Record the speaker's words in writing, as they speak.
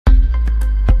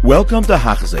Welcome to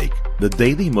Hachzik, the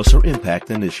Daily Musar Impact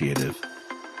Initiative.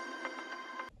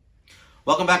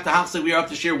 Welcome back to Hachzik. We are up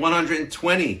to Shir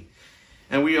 120,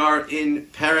 and we are in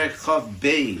Perek Chav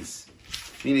Beis.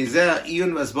 Meaning, Zeh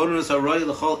Iyun V'Azbonus Haroy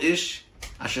L'Chol Ish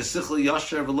Asher Sichel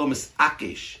Yasher V'Lo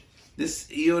Misakish. This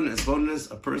Iyun V'Azbonus,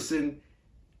 a person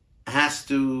has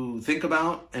to think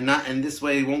about, and this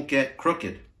way he won't get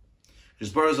crooked.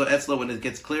 Shizbarazo Etzlo, when it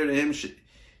gets clear to him,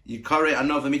 Yikare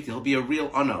Anov Amiti, he'll be a real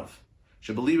Anov.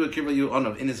 Shabaliva Kirva Yu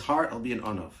Anov. In his heart, he'll be an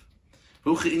Anov.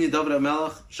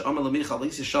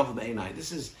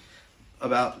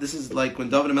 This is like when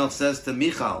David HaMelech says to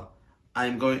Michal, I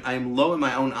am low in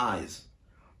my own eyes.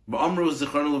 How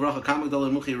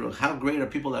great are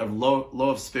people that have low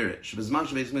of spirit? When the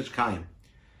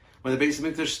Beis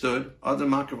Hamikdash stood, a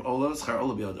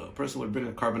person would bring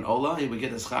a carbon ola, he would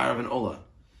get the schar of an ola.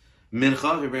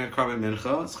 Mincha, if you bring a carbon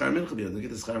mincha, schar mincha, he would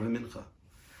get the schar of a mincha.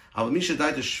 But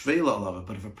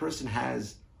if a person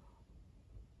has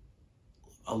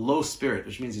a low spirit,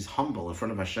 which means he's humble in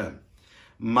front of Hashem,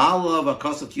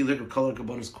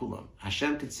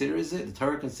 Hashem considers it, the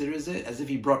Torah considers it, as if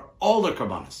he brought all the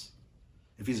karbanos.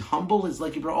 If he's humble, it's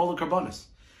like he brought all the karbanos.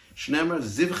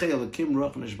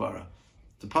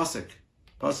 The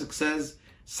Pasuk says,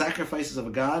 sacrifices of a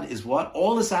God is what?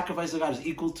 All the sacrifices of God is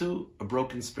equal to a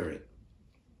broken spirit.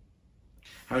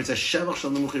 This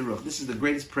is the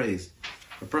greatest praise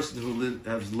for a person who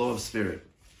has low of spirit.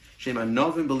 They are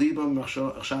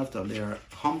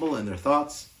humble in their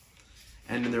thoughts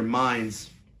and in their minds,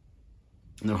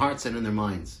 in their hearts and in their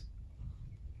minds.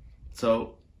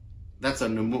 So that's a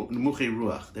nemuchi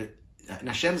ruach. In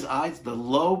Hashem's eyes, the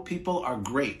low people are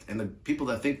great, and the people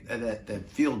that think that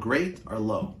feel great are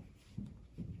low.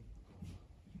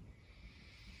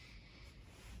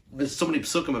 There's so many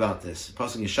psukim about this.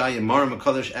 Pasuk Yeshaya, Maram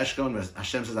HaKadosh Eshkon,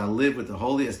 Hashem says, I live with the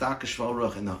holy, and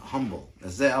the humble.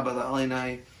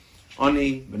 Ani,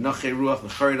 Menachei Ruach,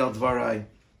 Mecharid al Dvarai,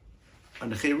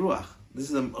 and Nechei Ruach. This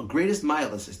is the greatest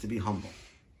milas, is to be humble.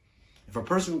 If a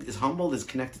person is humble, is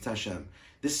connected to Hashem.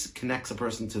 This connects a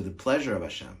person to the pleasure of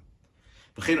Hashem.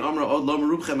 Hashem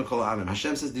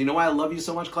says, do you know why I love you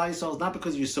so much, Klal Yisrael? It's not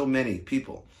because you're so many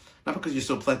people, not because you're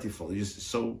so plentiful, you're just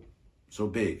so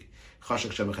big. You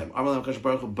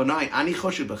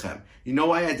know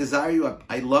why I desire you,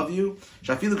 I love you?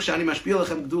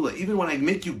 Even when I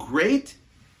make you great,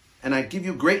 and I give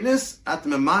you greatness,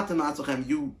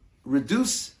 you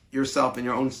reduce yourself in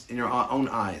your own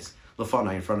eyes,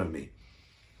 in front of me.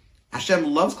 Hashem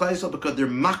loves Klal Yisrael because they're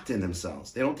mocked in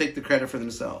themselves. They don't take the credit for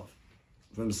themselves.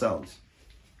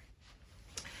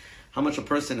 How much a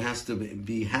person has to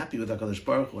be happy with HaKadosh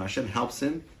Baruch Hu. Hashem helps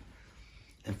him,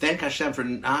 and thank Hashem for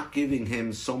not giving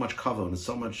him so much kavod and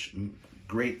so much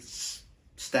great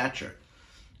stature.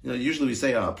 Usually we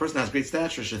say a person has great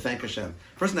stature should thank Hashem.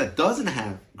 A person that doesn't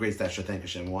have great stature should thank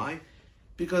Hashem. Why?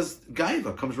 Because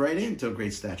gaiva comes right into a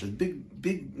great stature.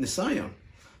 Big nisayon.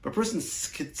 But a person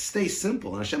can stay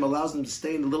simple, and Hashem allows them to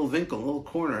stay in a little vinkel, a little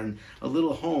corner, and a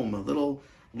little home, a little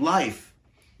life.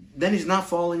 Then he's not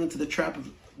falling into the trap of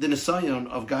the nisayon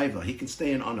of gaiva. He can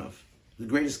stay in anav. The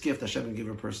greatest gift Hashem can give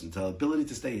a person, the ability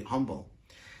to stay humble.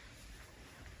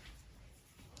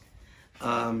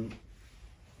 That's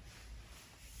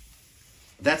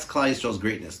Klal Yisrael's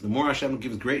greatness. The more Hashem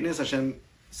gives greatness, Hashem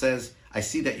says, I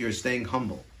see that you're staying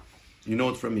humble. You know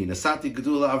it from me. Nasati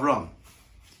Gedula Avram.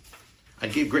 I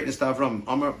gave greatness to Avram.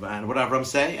 And what did Avram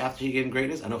say after he gave him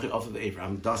greatness? Anochi off of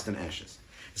Abraham. I'm dust and ashes.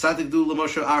 Nasati Gedula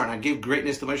Moshe Aaron. I gave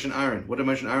greatness to Moshe and Aaron. What did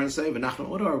Moshe and Aaron say?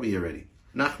 What are we already?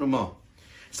 Nachnu mo.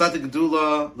 Nasati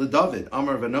Gedula LeDavid.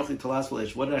 Amar v'anochi talas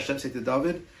v'lish. What did Hashem say to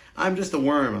David? I'm just a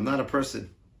worm. I'm not a person.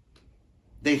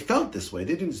 They felt this way.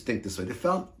 They didn't just think this way. They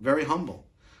felt very humble.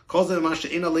 This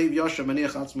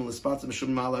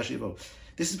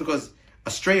is because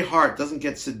a straight heart doesn't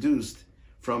get seduced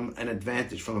from an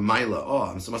advantage, from a maila. Oh,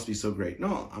 I must be so great.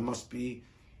 No, I must be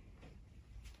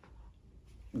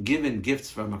given gifts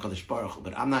from HaKadosh Baruch Hu,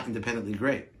 but I'm not independently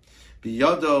great. And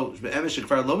even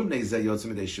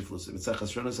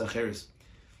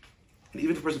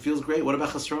if a person feels great, what about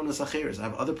chasronas acheres? I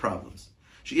have other problems.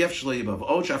 Even the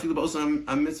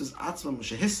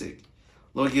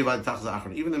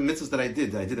mitzvahs that I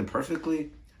did them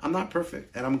perfectly? I'm not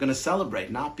perfect, and I'm going to celebrate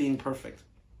not being perfect.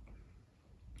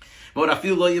 Even the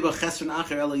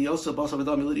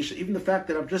fact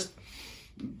that I'm just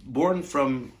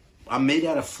I'm made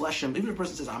out of flesh, and even if a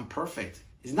person says I'm perfect,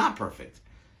 he's not perfect.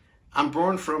 I'm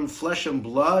born from flesh and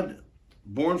blood,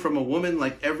 born from a woman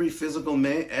like every physical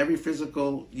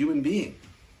human being.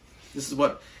 This is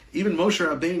what even Moshe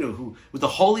Rabbeinu, who was the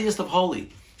holiest of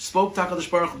holy, spoke to HaKadosh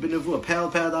Baruch Hu b'nevuah,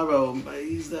 Pel Daro.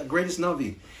 He's the greatest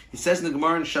Navi. He says in the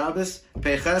Gemara in Shabbos,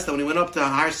 Peiches, that when he went up to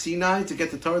Har Sinai to get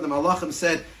the Torah, the Malachim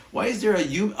said, why is there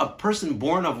a person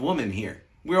born of woman here?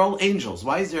 We're all angels.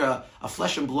 Why is there a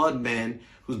flesh and blood man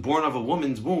who's born of a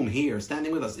woman's womb here,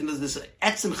 standing with us? And there's this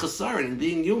etzem chesaron in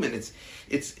being human. It's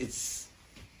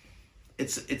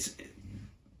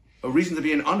a reason to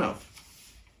be an unav.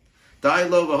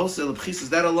 That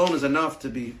alone is enough to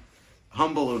be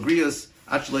humble or grievous,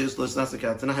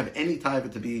 to not have any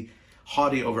type to be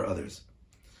haughty over others.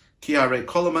 Anything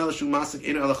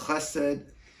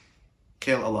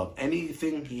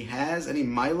he has, any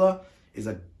maila, is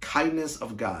a kindness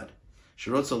of God.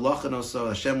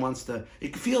 Hashem wants to, you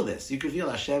can feel this. You can feel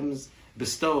Hashem's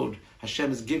bestowed, Hashem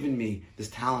has given me this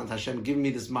talent, Hashem given me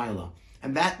this maila.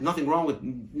 And that, nothing wrong with,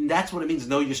 that's what it means,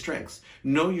 know your strengths.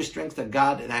 Know your strengths that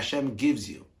God and Hashem gives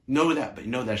you. Know that, but you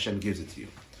know that Hashem gives it to you.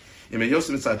 Even if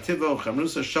it's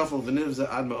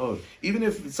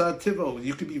ativo,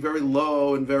 you could be very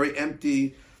low and very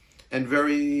empty and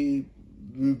very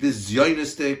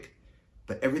bizyonistic,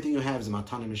 but everything you have is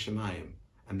matana mishamayim.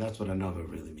 And that's what anova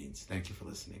really means. Thank you for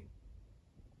listening.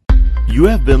 You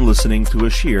have been listening to a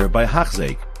shir by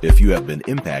Hachzeik. If you have been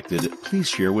impacted, please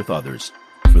share with others.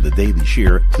 For the daily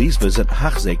shir, please visit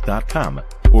Hachzeik.com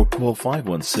or call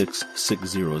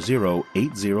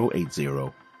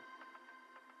 516-600-8080.